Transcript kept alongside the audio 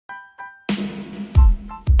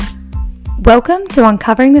Welcome to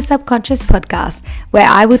Uncovering the Subconscious podcast, where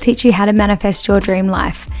I will teach you how to manifest your dream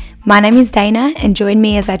life. My name is Dana, and join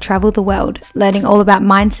me as I travel the world, learning all about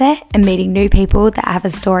mindset and meeting new people that have a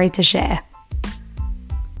story to share.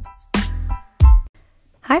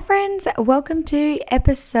 Hi friends, welcome to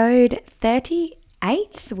episode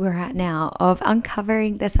 38 we're at now of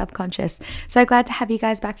Uncovering the Subconscious. So glad to have you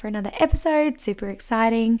guys back for another episode, super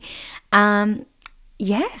exciting.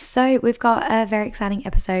 So we've got a very exciting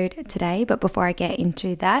episode today, but before I get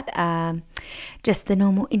into that, just the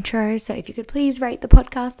normal intro. So if you could please rate the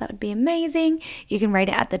podcast, that would be amazing. You can rate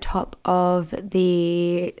it at the top of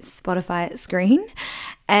the Spotify screen,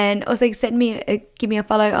 and also give me a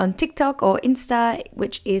follow on TikTok or Insta,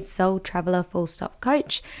 which is Soul Traveler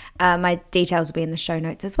 _coach. My details will be in the show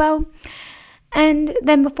notes as well. And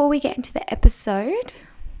then before we get into the episode,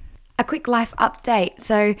 a quick life update.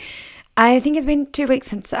 So I think it's been 2 weeks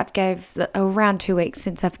since around 2 weeks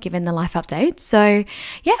since I've given the life update. So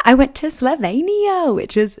yeah, I went to Slovenia,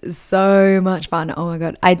 which was so much fun. Oh my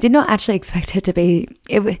God. I did not actually expect it to be,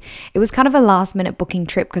 it was kind of a last minute booking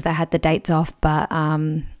trip because I had the dates off, but I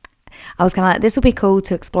was kind of like, this will be cool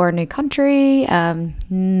to explore a new country.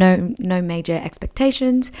 No major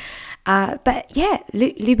expectations. But yeah,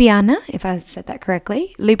 Ljubljana, if I said that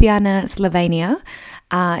correctly, Ljubljana, Slovenia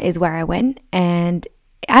is where I went, and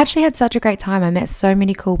I actually had such a great time. I met so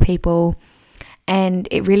many cool people, and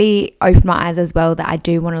it really opened my eyes as well that I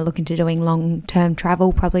do want to look into doing long-term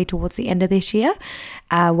travel probably towards the end of this year,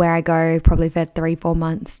 where I go probably for 3-4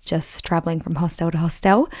 months just traveling from hostel to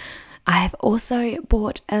hostel. I have also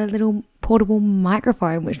bought a little portable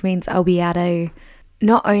microphone, which means I'll be able to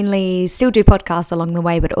not only still do podcasts along the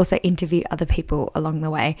way, but also interview other people along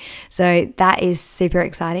the way. So that is super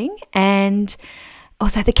exciting. And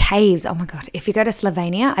also the caves. Oh my God. If you go to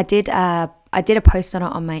Slovenia, I did a post on it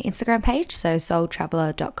on my Instagram page, so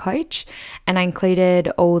soultraveler.coach, and I included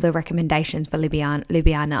all the recommendations for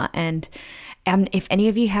Ljubljana. And if any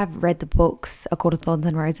of you have read the books A Court of Thorns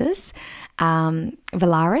and Roses,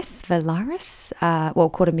 Valaris,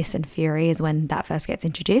 Court of Mist and Fury is when that first gets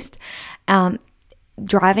introduced.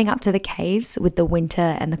 Driving up to the caves with the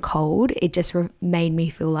winter and the cold, it just made me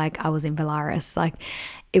feel like I was in Valaris. Like,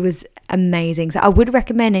 it was amazing. So I would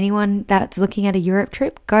recommend anyone that's looking at a Europe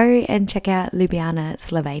trip, go and check out Ljubljana,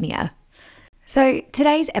 Slovenia. So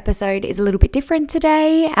today's episode is a little bit different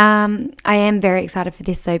today. I am very excited for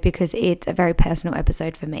this though, because it's a very personal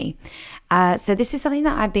episode for me. So this is something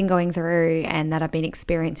that I've been going through and that I've been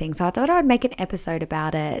experiencing. So I thought I'd make an episode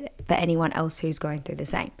about it for anyone else who's going through the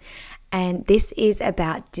same. And this is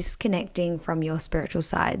about disconnecting from your spiritual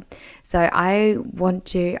side. So I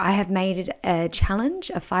have made it a challenge,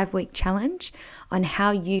 a 5-week challenge on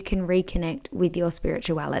how you can reconnect with your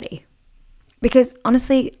spirituality. Because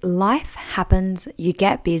honestly, life happens, you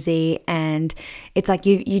get busy, and it's like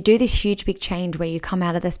you do this huge big change where you come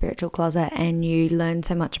out of the spiritual closet and you learn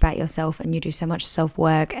so much about yourself and you do so much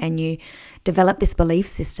self-work and you develop this belief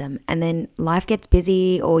system, and then life gets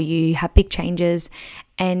busy or you have big changes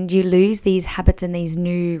and you lose these habits and these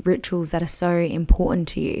new rituals that are so important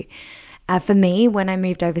to you. For me, when I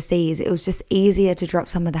moved overseas, it was just easier to drop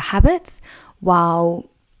some of the habits while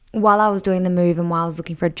I was doing the move and while I was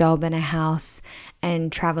looking for a job and a house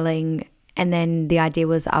and traveling. And then the idea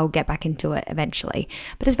was I'll get back into it eventually.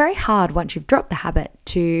 But it's very hard once you've dropped the habit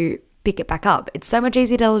to pick it back up. It's so much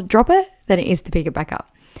easier to drop it than it is to pick it back up.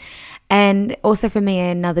 And also for me,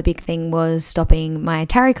 another big thing was stopping my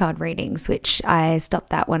tarot card readings, which I stopped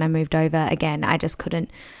that when I moved over. Again, I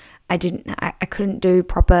couldn't do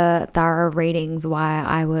proper thorough readings while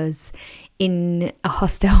I was in a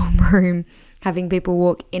hostel room having people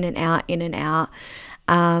walk in and out.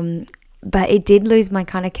 But it did lose my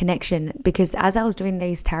kind of connection, because as I was doing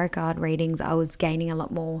these tarot card readings, I was gaining a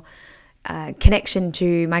lot more connection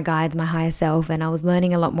to my guides, my higher self, and I was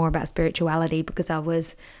learning a lot more about spirituality because I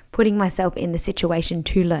was putting myself in the situation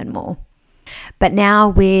to learn more. But now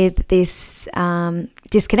with this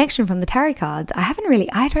disconnection from the tarot cards, I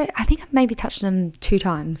think I've maybe touched them 2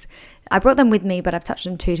 times. I brought them with me, but I've touched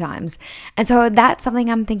them 2 times. And so that's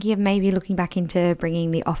something I'm thinking of maybe looking back into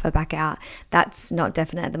bringing the offer back out. That's not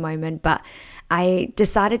definite at the moment, but I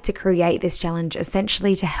decided to create this challenge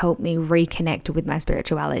essentially to help me reconnect with my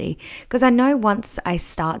spirituality. Because I know once I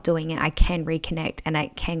start doing it, I can reconnect and I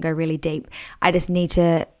can go really deep. I just need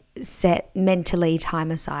to set mentally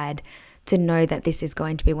time aside to know that this is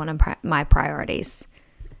going to be one of my priorities.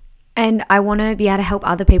 And I want to be able to help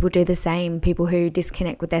other people do the same, people who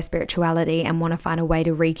disconnect with their spirituality and want to find a way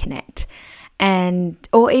to reconnect. And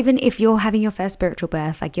or even if you're having your first spiritual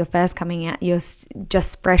birth, like you're first coming out, you're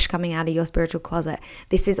just fresh coming out of your spiritual closet,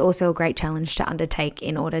 this is also a great challenge to undertake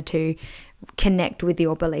in order to connect with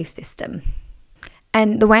your belief system.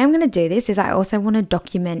 And the way I'm going to do this is I also want to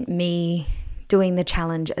document me doing the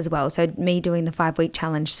challenge as well. So me doing the 5-week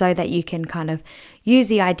challenge so that you can kind of use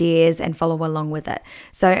the ideas and follow along with it.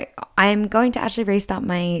 So I'm going to actually start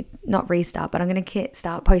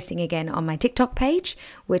posting again on my TikTok page,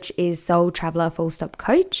 which is Soul Traveler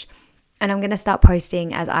Coach. And I'm going to start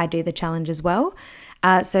posting as I do the challenge as well.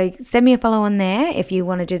 So send me a follow on there if you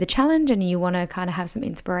want to do the challenge and you want to kind of have some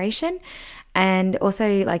inspiration. And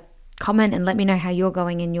also like comment and let me know how you're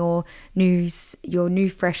going in your new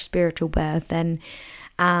fresh spiritual birth. And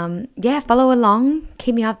follow along,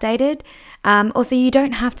 keep me updated. Also, you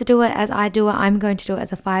don't have to do it as I do it. I'm going to do it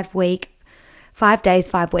as a 5 days,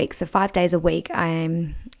 5 weeks. So 5 days a week,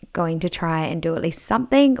 I'm going to try and do at least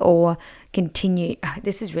something or continue.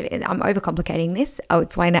 I'm overcomplicating this. I'll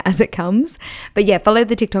explain it as it comes. But yeah, follow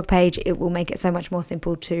the TikTok page. It will make it so much more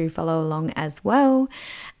simple to follow along as well.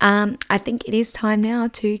 I think it is time now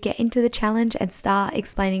to get into the challenge and start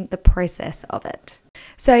explaining the process of it.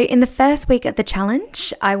 So in the first week of the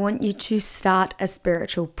challenge, I want you to start a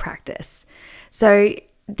spiritual practice. So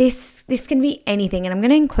this can be anything, and I'm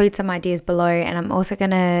going to include some ideas below, and I'm also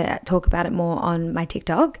going to talk about it more on my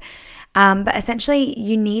TikTok. But essentially,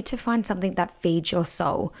 you need to find something that feeds your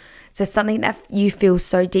soul. So something that you feel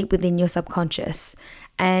so deep within your subconscious.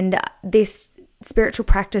 And this spiritual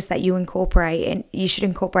practice that you incorporate, and you should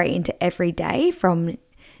incorporate into every day from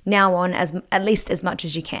now on, at least as much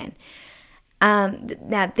as you can.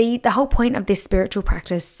 Now, the whole point of this spiritual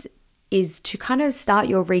practice is to kind of start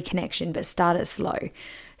your reconnection, but start it slow.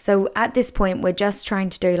 So at this point, we're just trying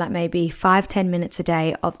to do like maybe 5-10 minutes a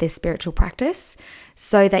day of this spiritual practice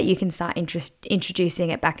so that you can start introducing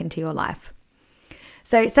it back into your life.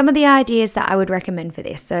 So some of the ideas that I would recommend for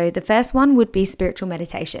this. So the first one would be spiritual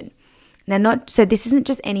meditation. So this isn't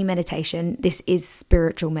just any meditation, this is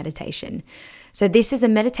spiritual meditation. So this is a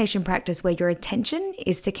meditation practice where your intention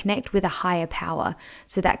is to connect with a higher power.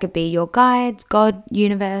 So that could be your guides, God,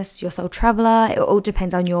 universe, your soul traveler. It all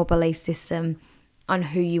depends on your belief system, on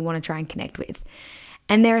who you want to try and connect with.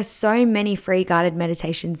 And there are so many free guided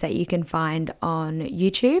meditations that you can find on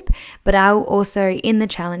YouTube, but I'll also in the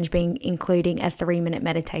challenge be including a 3-minute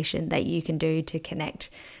meditation that you can do to connect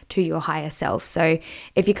to your higher self. So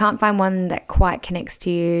if you can't find one that quite connects to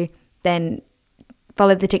you, then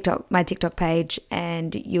follow my TikTok page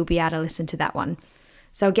and you'll be able to listen to that one.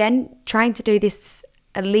 So again, trying to do this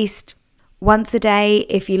at least once a day.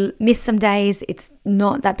 If you miss some days, it's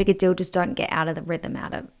not that big a deal. Just don't get out of the rhythm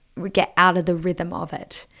of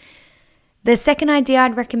it. The second idea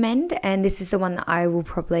I'd recommend, and this is the one that I will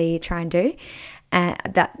probably try and do,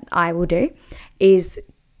 is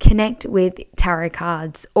connect with tarot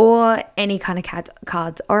cards or any kind of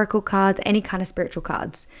cards, oracle cards, any kind of spiritual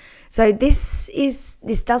cards. So this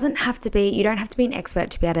doesn't have to be, you don't have to be an expert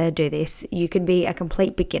to be able to do this. You can be a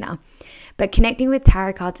complete beginner. But connecting with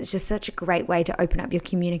tarot cards is just such a great way to open up your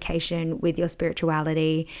communication with your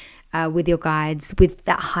spirituality, with your guides, with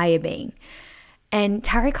that higher being. And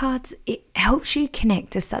tarot cards, it helps you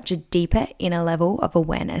connect to such a deeper inner level of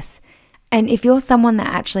awareness. And if you're someone that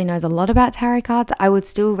actually knows a lot about tarot cards, I would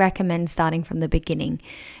still recommend starting from the beginning.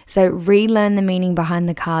 So relearn the meaning behind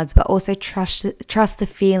the cards, but also trust the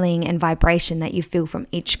feeling and vibration that you feel from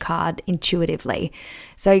each card intuitively.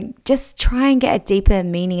 So just try and get a deeper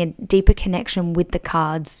meaning, a deeper connection with the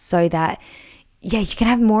cards so that, you can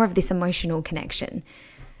have more of this emotional connection.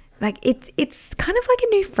 Like it's kind of like a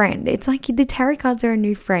new friend. It's like the tarot cards are a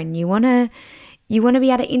new friend. You want to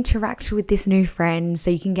be able to interact with this new friend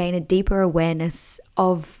so you can gain a deeper awareness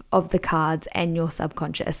of the cards and your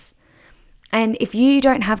subconscious. And if you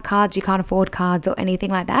don't have cards, you can't afford cards or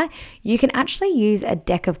anything like that, you can actually use a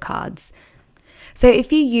deck of cards. So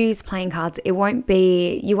if you use playing cards, you won't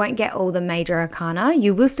get all the major arcana.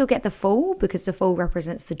 You will still get the Fool because the Fool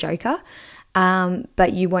represents the Joker,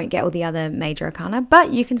 but you won't get all the other major arcana,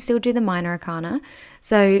 but you can still do the minor arcana.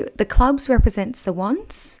 So the clubs represents the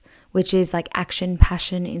Wands, which is like action,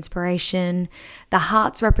 passion, inspiration. The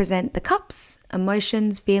hearts represent the cups,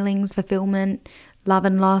 emotions, feelings, fulfillment, love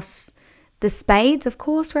and loss. The spades, of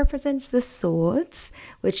course, represents the swords,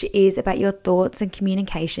 which is about your thoughts and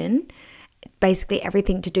communication, basically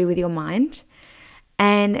everything to do with your mind.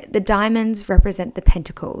 And the diamonds represent the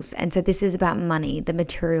pentacles. And so this is about money, the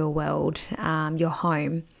material world, your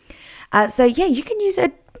home. You can use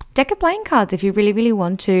a deck of playing cards if you really, really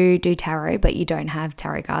want to do tarot, but you don't have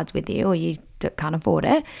tarot cards with you or you can't afford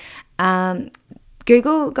it.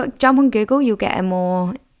 Jump on Google, you'll get a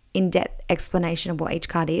more in-depth explanation of what each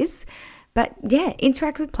card is. But yeah,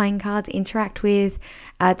 interact with playing cards, interact with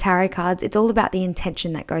tarot cards. It's all about the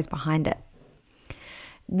intention that goes behind it.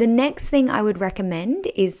 The next thing I would recommend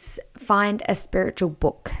is find a spiritual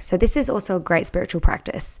book. So this is also a great spiritual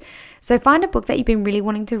practice. So find a book that you've been really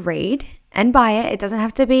wanting to read and buy it. It doesn't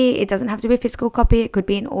have to be a physical copy. It could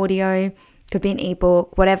be an audio, could be an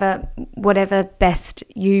ebook, whatever best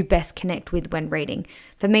connect with when reading.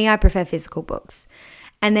 For me, I prefer physical books.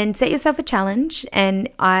 And then set yourself a challenge. And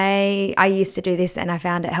I used to do this, and I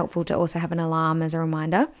found it helpful to also have an alarm as a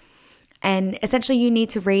reminder. And essentially you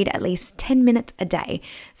need to read at least 10 minutes a day.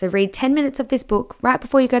 So read 10 minutes of this book right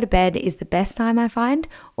before you go to bed is the best time I find,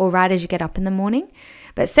 or right as you get up in the morning.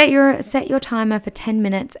 But set your timer for 10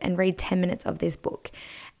 minutes and read 10 minutes of this book.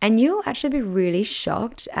 And you'll actually be really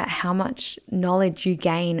shocked at how much knowledge you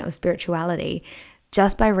gain of spirituality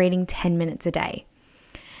just by reading 10 minutes a day.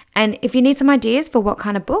 And if you need some ideas for what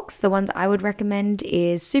kind of books, the ones I would recommend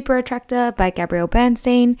is Super Attractor by Gabrielle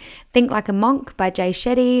Bernstein, Think Like a Monk by Jay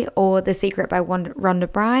Shetty, or The Secret by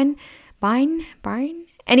Rhonda Byrne.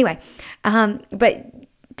 Anyway, but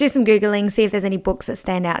do some Googling, see if there's any books that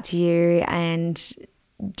stand out to you, and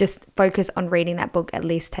just focus on reading that book at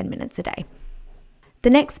least 10 minutes a day. The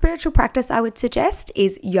next spiritual practice I would suggest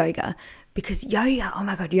is yoga. Because yoga, oh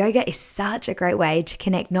my God, yoga is such a great way to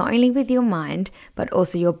connect not only with your mind, but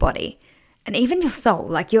also your body and even your soul.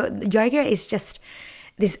 Like yoga is just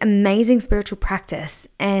this amazing spiritual practice,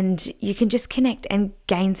 and you can just connect and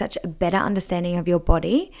gain such a better understanding of your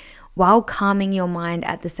body while calming your mind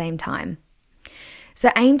at the same time. So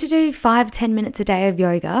aim to do 5-10 minutes a day of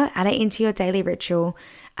yoga, add it into your daily ritual.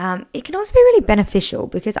 It can also be really beneficial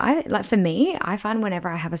because for me, I find whenever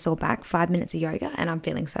I have a sore back, 5 minutes of yoga and I'm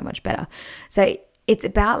feeling so much better. So it's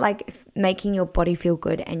about like making your body feel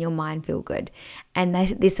good and your mind feel good. And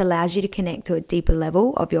this allows you to connect to a deeper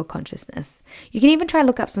level of your consciousness. You can even try to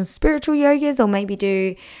look up some spiritual yogas, or maybe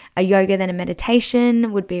do a yoga then a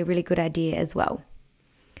meditation would be a really good idea as well.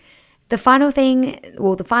 The final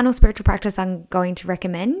spiritual practice I'm going to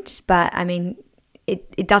recommend, but I mean,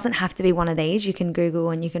 it doesn't have to be one of these. You can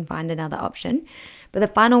Google and you can find another option. But the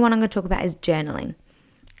final one I'm going to talk about is journaling.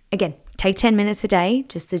 Again, take 10 minutes a day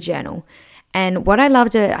just to journal. And what I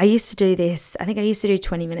loved, I used to do this, I think I used to do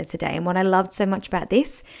 20 minutes a day. And what I loved so much about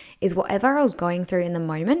this is whatever I was going through in the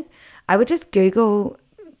moment, I would just Google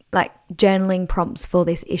like journaling prompts for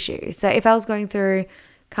this issue. So if I was going through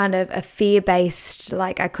kind of a fear-based,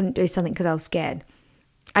 like I couldn't do something because I was scared,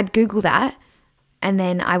 I'd Google that, and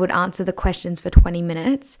then I would answer the questions for 20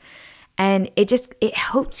 minutes. And it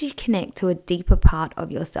helps you connect to a deeper part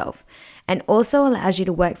of yourself, and also allows you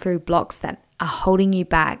to work through blocks that are holding you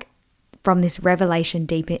back from this revelation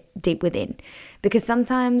deep within. Because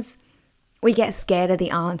sometimes we get scared of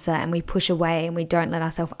the answer and we push away and we don't let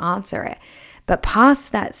ourselves answer it. But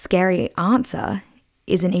past that scary answer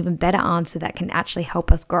is an even better answer that can actually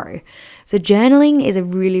help us grow. So journaling is a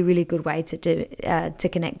really, really good way to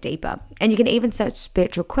connect deeper. And you can even search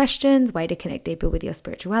spiritual questions, way to connect deeper with your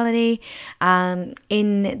spirituality.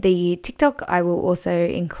 In the TikTok, I will also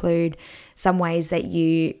include some ways that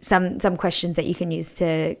some questions that you can use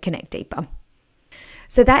to connect deeper.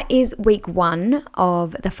 So that is week 1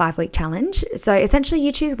 of the 5-week challenge. So essentially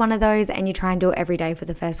you choose one of those and you try and do it every day for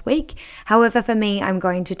the first week. However, for me, I'm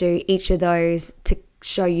going to do each of those to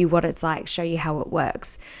show you what it's like, show you how it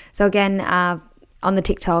works. So again, on the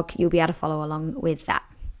TikTok, you'll be able to follow along with that.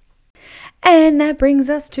 And that brings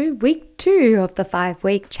us to week 2 of the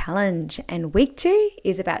 5-week challenge. And week 2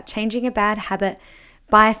 is about changing a bad habit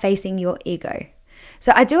by facing your ego.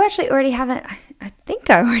 So I do actually already have I think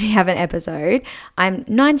I already have an episode. I'm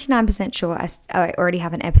 99% sure I already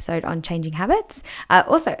have an episode on changing habits.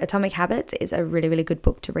 Also, Atomic Habits is a really, really good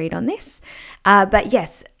book to read on this. But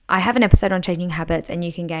yes, I have an episode on changing habits, and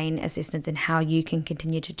you can gain assistance in how you can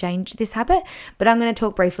continue to change this habit. But I'm going to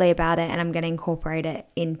talk briefly about it, and I'm going to incorporate it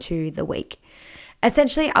into the week.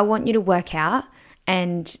 Essentially, I want you to work out,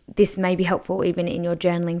 and this may be helpful even in your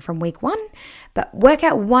journaling from week 1, but work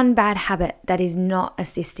out one bad habit that is not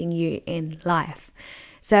assisting you in life.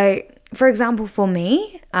 So, for example, for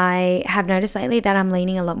me, I have noticed lately that I'm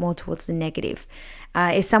leaning a lot more towards the negative.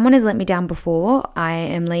 If someone has let me down before, I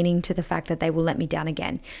am leaning to the fact that they will let me down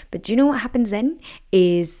again. But do you know what happens then?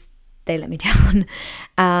 Is they let me down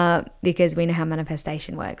because we know how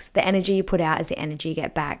manifestation works. The energy you put out is the energy you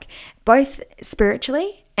get back, both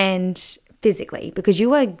spiritually and physically, because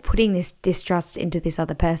you are putting this distrust into this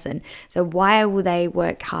other person. So why will they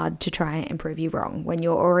work hard to try and prove you wrong when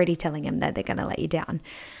you're already telling them that they're going to let you down?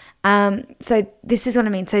 So this is what I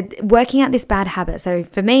mean. So working out this bad habit. So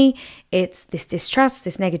for me, it's this distrust,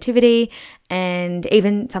 this negativity, and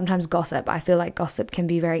even sometimes gossip. I feel like gossip can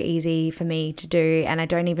be very easy for me to do, and I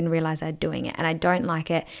don't even realize I'm doing it, and I don't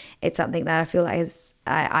like it. It's something that I feel like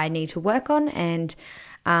I need to work on, and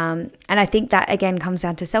I think that again comes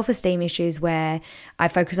down to self-esteem issues where I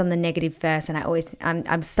focus on the negative first, and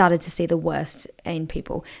I'm started to see the worst in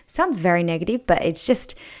people. Sounds very negative, but it's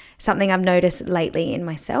just something I've noticed lately in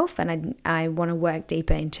myself, and I want to work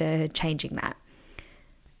deeper into changing that.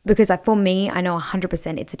 Because for me, I know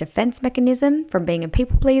 100% it's a defense mechanism from being a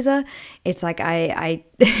people pleaser. It's like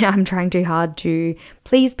I'm trying too hard to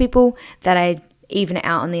please people that I even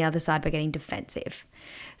out on the other side by getting defensive.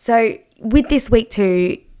 So with this week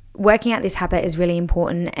too, working out this habit is really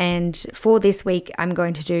important. And for this week, I'm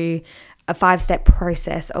going to do a 5-step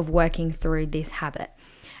process of working through this habit.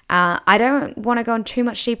 I don't want to go in too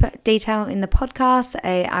much deeper detail in the podcast.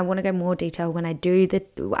 I want to go more detail when I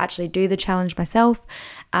actually do the challenge myself.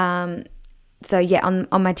 So yeah, on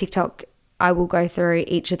my TikTok, I will go through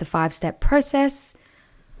each of the 5-step process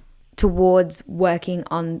towards working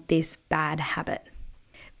on this bad habit.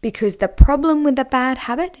 Because the problem with the bad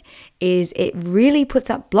habit is it really puts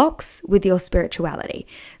up blocks with your spirituality.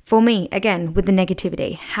 For me, again, with the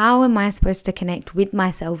negativity, how am I supposed to connect with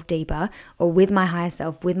myself deeper, or with my higher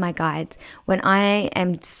self, with my guides, when I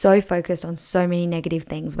am so focused on so many negative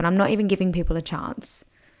things, when I'm not even giving people a chance?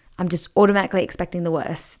 I'm just automatically expecting the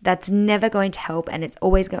worst. That's never going to help, and it's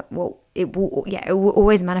always it will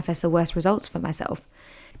always manifest the worst results for myself.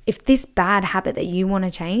 If this bad habit that you want to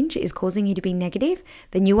change is causing you to be negative,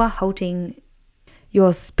 then you are halting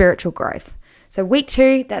your spiritual growth. So week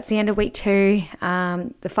 2, that's the end of week 2.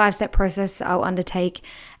 The 5-step process I'll undertake,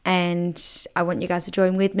 and I want you guys to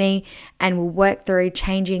join with me, and we'll work through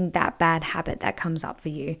changing that bad habit that comes up for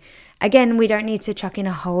you. Again, we don't need to chuck in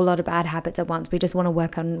a whole lot of bad habits at once. We just want to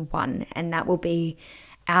work on one, and that will be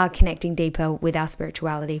our connecting deeper with our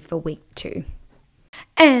spirituality for week 2.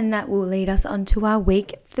 And that will lead us on to our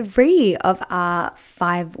week 3 of our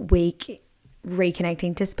 5-week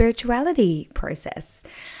reconnecting to spirituality process.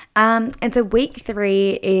 And so week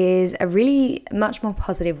 3 is a really much more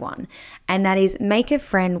positive one, and that is make a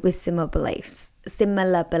friend with similar beliefs.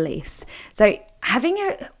 So having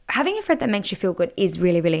a friend that makes you feel good is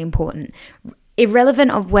really, really important.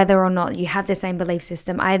 Irrelevant of whether or not you have the same belief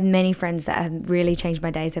system. I have many friends that have really changed my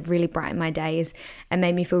days, have really brightened my days, and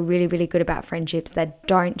made me feel really, really good about friendships that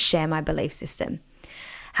don't share my belief system.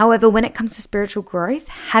 However, when it comes to spiritual growth,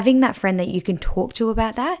 having that friend that you can talk to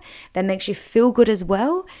about that makes you feel good as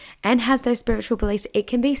well, and has those spiritual beliefs, it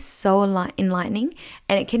can be so enlightening,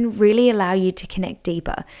 and it can really allow you to connect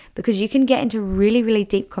deeper, because you can get into really, really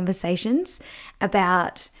deep conversations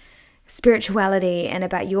about spirituality and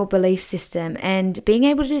about your belief system, and being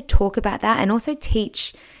able to talk about that and also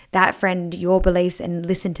teach that friend your beliefs and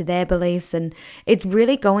listen to their beliefs, and it's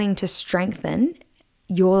really going to strengthen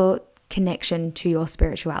your connection to your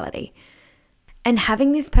spirituality. And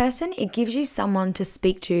having this person, it gives you someone to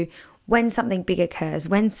speak to when something big occurs,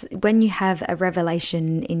 when you have a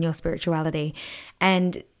revelation in your spirituality,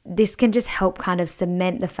 and this can just help kind of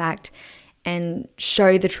cement the fact and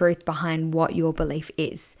show the truth behind what your belief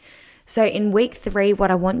is. So in week 3,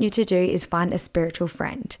 what I want you to do is find a spiritual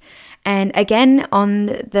friend. And again, on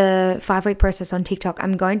the 5-week process on TikTok,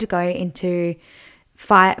 I'm going to go into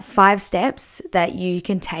five steps that you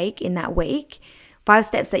can take in that week, 5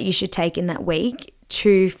 steps that you should take in that week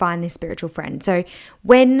to find this spiritual friend. So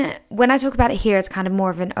when I talk about it here, it's kind of more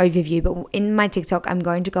of an overview, but in my TikTok, I'm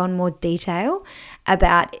going to go in more detail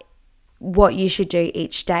about what you should do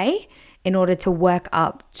each day in order to work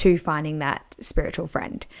up to finding that spiritual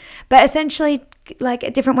friend. But essentially,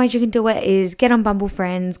 like, different ways you can do it is get on Bumble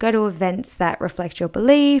Friends, go to events that reflect your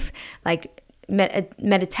belief, like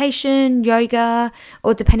meditation, yoga,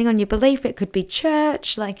 or depending on your belief, it could be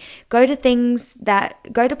church. Like, go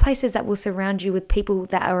to places that will surround you with people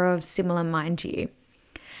that are of similar mind to you.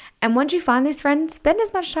 And once you find this friend, spend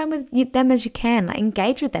as much time with them as you can. Like,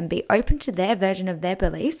 engage with them, be open to their version of their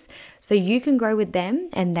beliefs so you can grow with them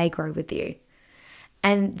and they grow with you.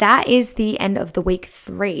 And that is the end of the week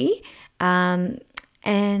 3. And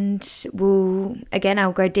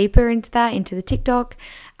I'll go deeper into that, into the TikTok.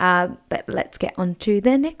 But let's get on to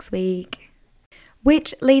the next week,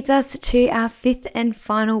 which leads us to our 5th and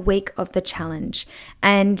final week of the challenge.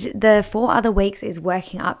 And the 4 other weeks is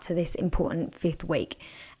working up to this important 5th week.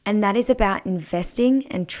 And that is about investing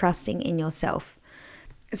and trusting in yourself.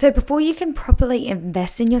 So before you can properly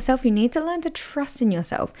invest in yourself, you need to learn to trust in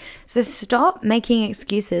yourself. So stop making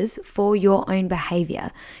excuses for your own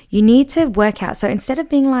behavior. You need to work out. So instead of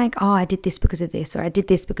being like, oh, I did this because of this, or I did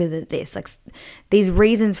this because of this, like these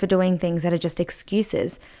reasons for doing things that are just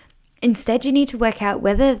excuses, instead you need to work out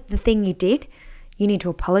whether the thing you did, you need to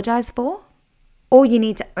apologize for, or you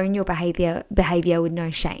need to own your behavior with no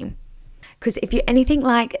shame. Because if you're anything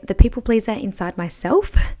like the people pleaser inside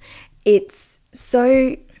myself, it's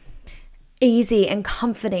so easy and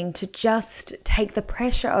comforting to just take the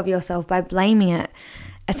pressure of yourself by blaming it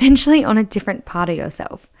essentially on a different part of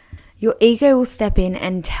yourself. Your ego will step in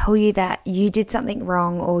and tell you that you did something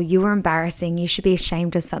wrong or you were embarrassing, you should be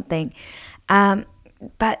ashamed of something.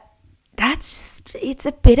 But it's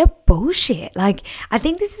a bit of bullshit. Like, I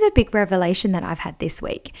think this is a big revelation that I've had this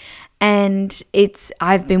week. And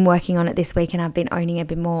I've been working on it this week and I've been owning it a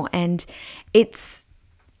bit more. And it's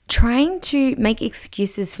trying to make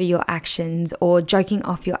excuses for your actions or joking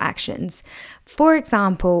off your actions. For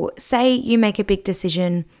example, say you make a big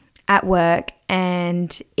decision at work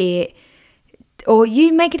or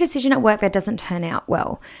you make a decision at work that doesn't turn out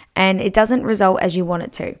well and it doesn't result as you want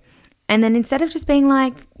it to. And then instead of just being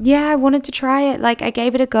like, yeah, I wanted to try it, like I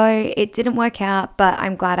gave it a go, it didn't work out, but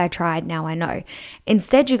I'm glad I tried, now I know.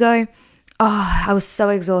 Instead you go, oh, I was so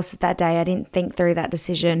exhausted that day, I didn't think through that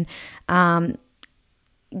decision. It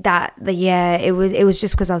was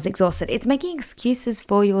just because I was exhausted. It's making excuses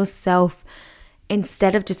for yourself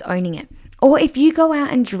instead of just owning it. Or if you go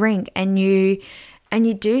out and drink and you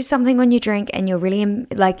do something when you drink and you're really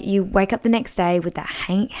like, you wake up the next day with that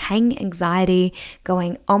hang anxiety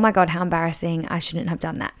going, oh my God, how embarrassing, I shouldn't have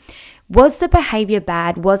done that. Was the behavior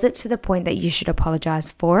bad? Was it to the point that you should apologize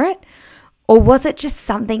for it? Or was it just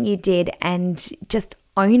something you did and just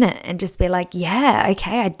own it and just be like, yeah,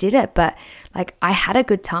 okay, I did it, but like I had a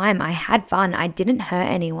good time, I had fun, I didn't hurt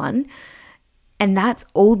anyone, and that's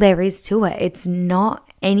all there is to it. It's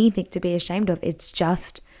not anything to be ashamed of. It's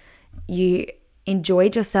just you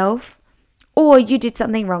enjoyed yourself or you did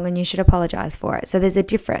something wrong and you should apologize for it. So there's a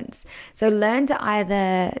difference. So learn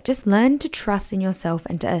to trust in yourself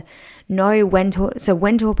and to know when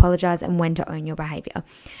to apologize and when to own your behavior.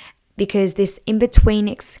 Because this in-between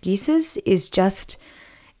excuses is just,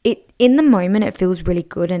 in the moment it feels really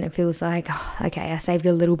good and it feels like, oh, okay, I saved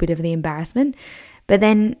a little bit of the embarrassment, but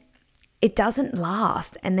then it doesn't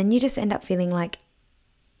last. And then you just end up feeling like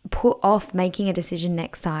put off making a decision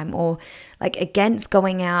next time, or like against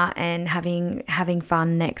going out and having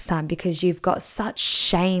fun next time because you've got such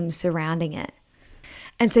shame surrounding it.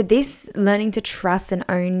 And so this learning to trust and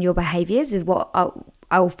own your behaviors is what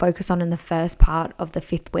I will focus on in the first part of the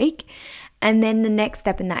 5th week. And then the next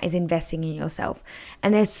step in that is investing in yourself.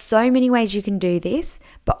 And there's so many ways you can do this,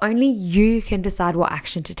 but only you can decide what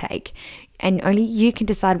action to take. And only you can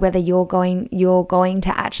decide whether you're going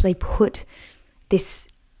to actually put this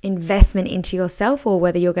investment into yourself or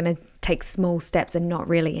whether you're going to take small steps and not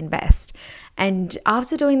really invest. And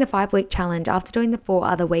after doing the 5-week challenge, after doing the 4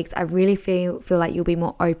 other weeks, I really feel like you'll be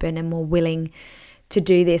more open and more willing to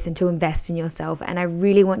do this and to invest in yourself. And I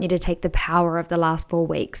really want you to take the power of the last 4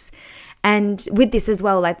 weeks. And with this as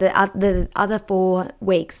well, like the other 4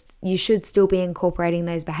 weeks, you should still be incorporating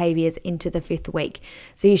those behaviors into the 5th week.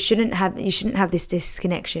 So you shouldn't have this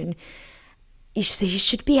disconnection. You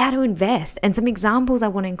should be able to invest. And some examples I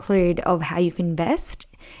want to include of how you can invest.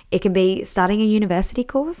 It can be starting a university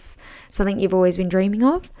course, something you've always been dreaming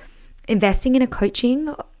of, investing in a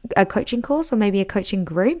coaching course or maybe a coaching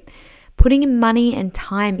group, putting in money and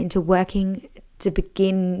time into working to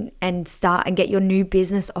begin and start and get your new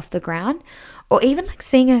business off the ground, or even like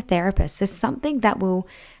seeing a therapist. So something that will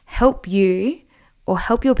help you or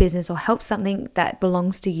help your business or help something that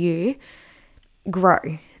belongs to you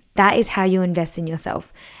grow. That is how you invest in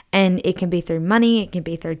yourself. And it can be through money, it can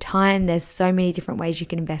be through time. There's so many different ways you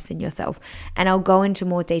can invest in yourself. And I'll go into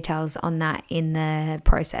more details on that in the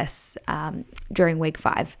process during week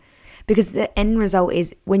 5. Because the end result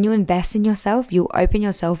is when you invest in yourself, you'll open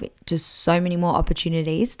yourself to so many more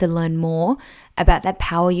opportunities to learn more about that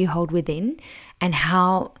power you hold within and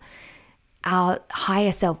how our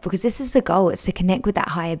higher self, because this is the goal, it's to connect with that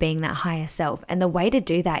higher being, that higher self. And the way to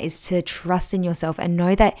do that is to trust in yourself and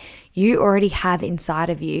know that you already have inside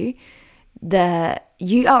of you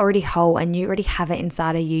you are already whole and you already have it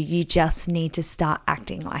inside of you. You just need to start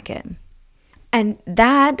acting like it. And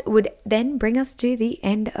that would then bring us to the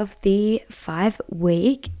end of the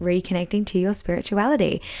 5-week reconnecting to your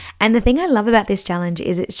spirituality. And the thing I love about this challenge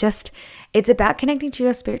is it's about connecting to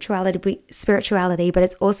your spirituality, but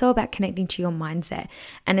it's also about connecting to your mindset.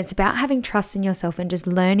 And it's about having trust in yourself and just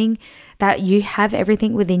learning that you have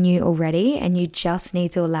everything within you already and you just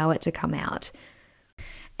need to allow it to come out.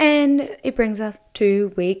 And it brings us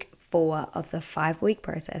to week 4 of the 5-week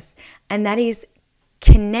process. And that is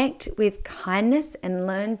connect with kindness and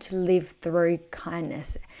learn to live through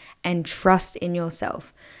kindness and trust in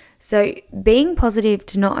yourself. So being positive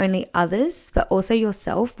to not only others, but also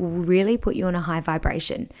yourself will really put you on a high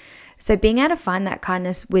vibration. So being able to find that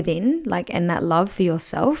kindness within, and that love for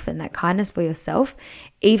yourself and that kindness for yourself,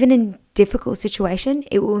 even in difficult situation,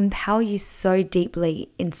 it will empower you so deeply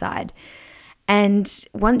inside. And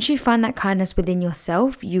once you find that kindness within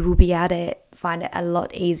yourself, you will be able to find it a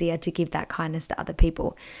lot easier to give that kindness to other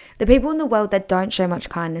people. The people in the world that don't show much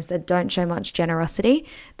kindness, that don't show much generosity,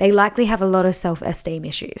 they likely have a lot of self-esteem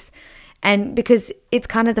issues. And because it's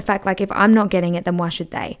kind of the fact, if I'm not getting it, then why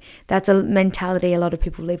should they? That's a mentality a lot of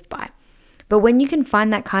people live by. But when you can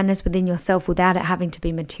find that kindness within yourself without it having to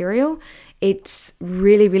be material, it's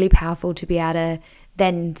really, really powerful to be able to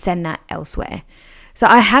then send that elsewhere. So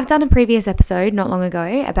I have done a previous episode not long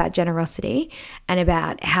ago about generosity and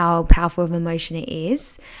about how powerful of an emotion it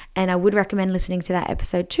is. And I would recommend listening to that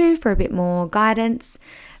episode too for a bit more guidance.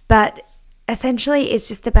 But essentially, it's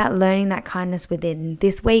just about learning that kindness within.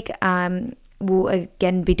 This week, we'll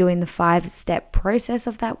again be doing the 5-step process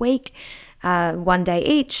of that week, 1 day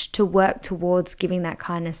each, to work towards giving that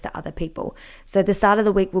kindness to other people. So the start of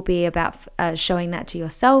the week will be about showing that to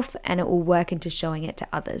yourself, and it will work into showing it to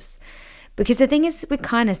others. Because the thing is, with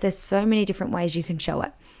kindness, there's so many different ways you can show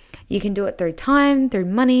it. You can do it through time, through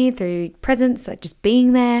money, through presence, just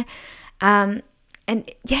being there. And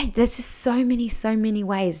yeah, there's just so many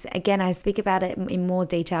ways. Again, I speak about it in more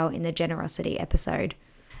detail in the generosity episode.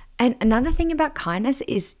 And another thing about kindness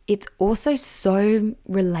is it's also so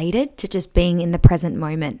related to just being in the present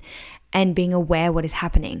moment and being aware what is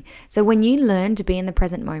happening. So when you learn to be in the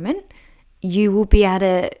present moment, you will be able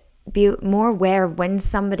to be more aware of when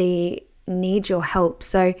somebody needs your help.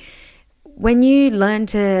 So when you learn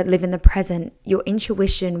to live in the present, your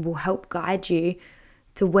intuition will help guide you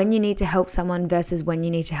to when you need to help someone versus when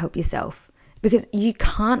you need to help yourself. Because you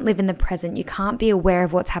can't live in the present. You can't be aware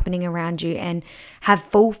of what's happening around you and have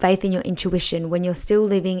full faith in your intuition when you're still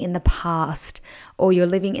living in the past or you're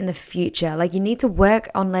living in the future. You need to work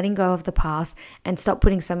on letting go of the past and stop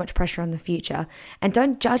putting so much pressure on the future. And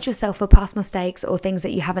don't judge yourself for past mistakes or things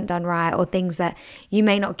that you haven't done right or things that you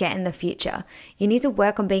may not get in the future. You need to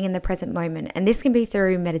work on being in the present moment. And this can be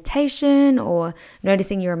through meditation or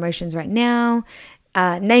noticing your emotions right now.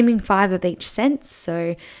 Naming 5 of each sense.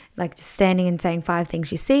 So just standing and saying 5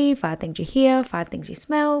 things you see, 5 things you hear, 5 things you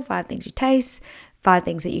smell, 5 things you taste, 5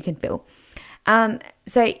 things that you can feel.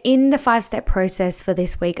 So in the 5-step process for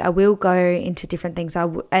this week, I will go into different things.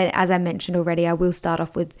 As I mentioned already, I will start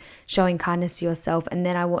off with showing kindness to yourself, and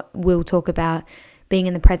then I will talk about being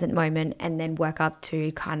in the present moment and then work up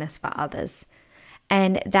to kindness for others.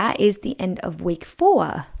 And that is the end of week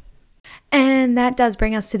 4. And that does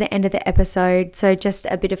bring us to the end of the episode. So just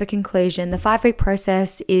a bit of a conclusion. The 5-week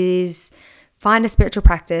process is find a spiritual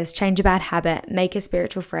practice, change a bad habit, make a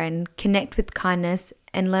spiritual friend, connect with kindness,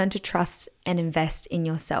 and learn to trust and invest in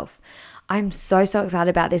yourself. I'm so excited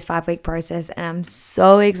about this 5-week process, and I'm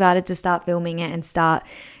so excited to start filming it and start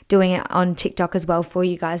doing it on TikTok as well for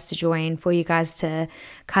you guys to join, for you guys to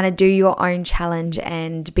kind of do your own challenge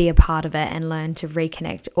and be a part of it and learn to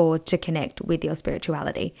reconnect or to connect with your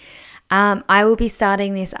spirituality. I will be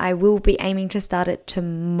starting this. I will be aiming to start it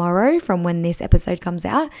tomorrow from when this episode comes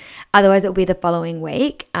out. Otherwise, it will be the following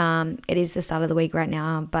week. It is the start of the week right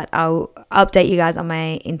now, but I'll update you guys on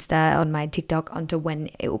my Insta, on my TikTok, onto when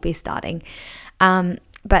it will be starting.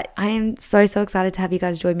 But I am so excited to have you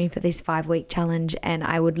guys join me for this 5-week challenge, and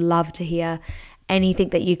I would love to hear anything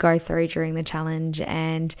that you go through during the challenge,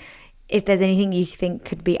 and if there's anything you think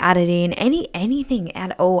could be added in, anything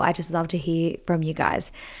at all. I just love to hear from you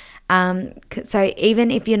guys. So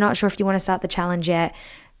even if you're not sure if you want to start the challenge yet,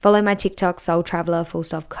 follow my TikTok, Soul Traveler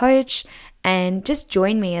 _coach, and just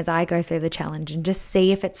join me as I go through the challenge and just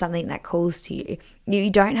see if it's something that calls to you. You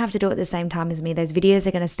don't have to do it at the same time as me. Those videos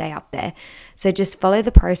are going to stay up there. So just follow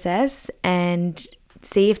the process and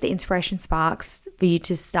see if the inspiration sparks for you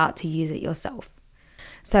to start to use it yourself.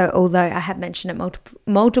 So although I have mentioned it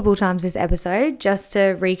multiple times this episode, just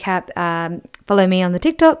to recap, follow me on the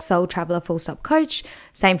TikTok, Soul Traveler _coach.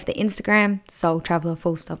 Same for the Instagram, Soul Traveler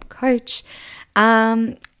 _coach.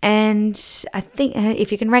 And I think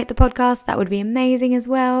if you can rate the podcast, that would be amazing as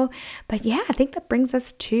well. But yeah, I think that brings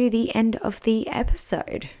us to the end of the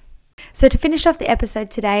episode. So to finish off the episode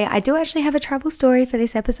today, I do actually have a travel story for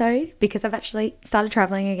this episode because I've actually started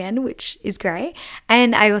traveling again, which is great.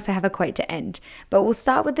 And I also have a quote to end. But we'll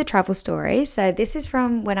start with the travel story. So this is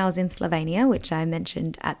from when I was in Slovenia, which I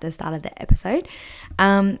mentioned at the start of the episode.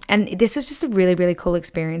 And this was just a really, really cool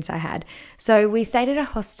experience I had. So we stayed at a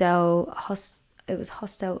hostel. It was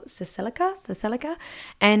Hostel Seselica.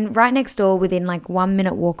 And right next door, within like 1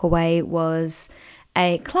 minute walk away, was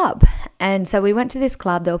a club. And so we went to this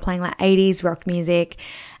club. They were playing like 80s rock music.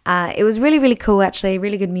 It was really, really cool, actually,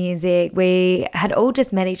 really good music. We had all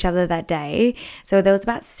just met each other that day. So there was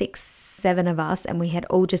about 6-7 of us, and we had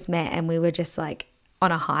all just met, and we were just like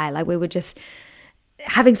on a high. Like we were just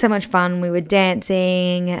having so much fun. We were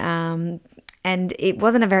dancing, and it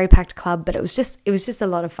wasn't a very packed club, but it was just a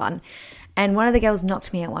lot of fun. And one of the girls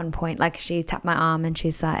knocked me at one point, like she tapped my arm and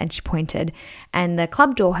she pointed, and the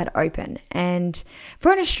club door had opened. And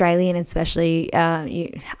for an Australian especially,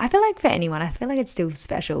 I feel like for anyone, I feel like it's still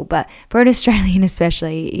special, but for an Australian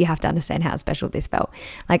especially, you have to understand how special this felt.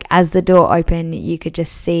 Like as the door opened, you could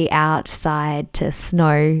just see outside to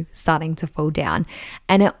snow starting to fall down.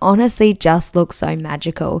 And it honestly just looked so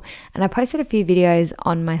magical. And I posted a few videos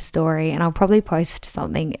on my story, and I'll probably post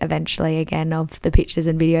something eventually again of the pictures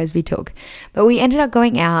and videos we took. But we ended up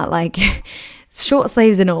going out like short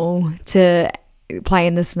sleeves and all to play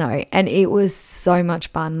in the snow, and it was so much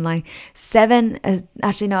fun. Like I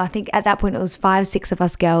think at that point it was 5-6 of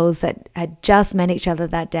us girls that had just met each other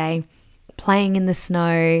that day, playing in the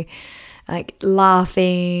snow, like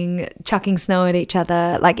laughing, chucking snow at each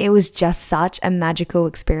other. Like it was just such a magical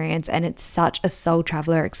experience, and it's such a soul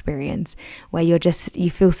traveler experience where you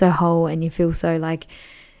feel so whole, and you feel so like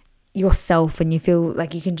yourself, and you feel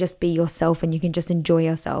like you can just be yourself, and you can just enjoy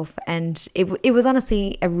yourself. And it was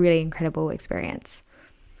honestly a really incredible experience.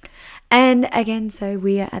 And again, so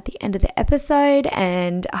we are at the end of the episode,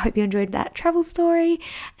 and I hope you enjoyed that travel story.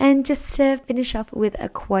 And just to finish off with a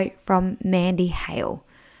quote from Mandy Hale: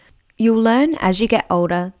 "You'll learn as you get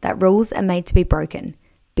older that rules are made to be broken.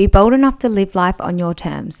 Be bold enough to live life on your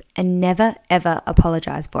terms, and never ever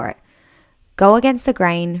apologize for it. Go against the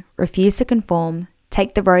grain, refuse to conform,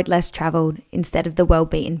 take the road less traveled instead of the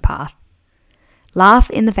well-beaten path. Laugh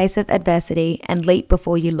in the face of adversity and leap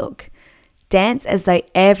before you look. Dance as though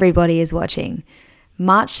everybody is watching.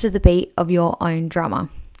 March to the beat of your own drummer,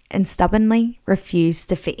 and stubbornly refuse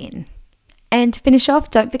to fit in." And to finish off,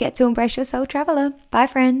 don't forget to embrace your soul traveler. Bye,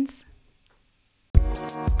 friends.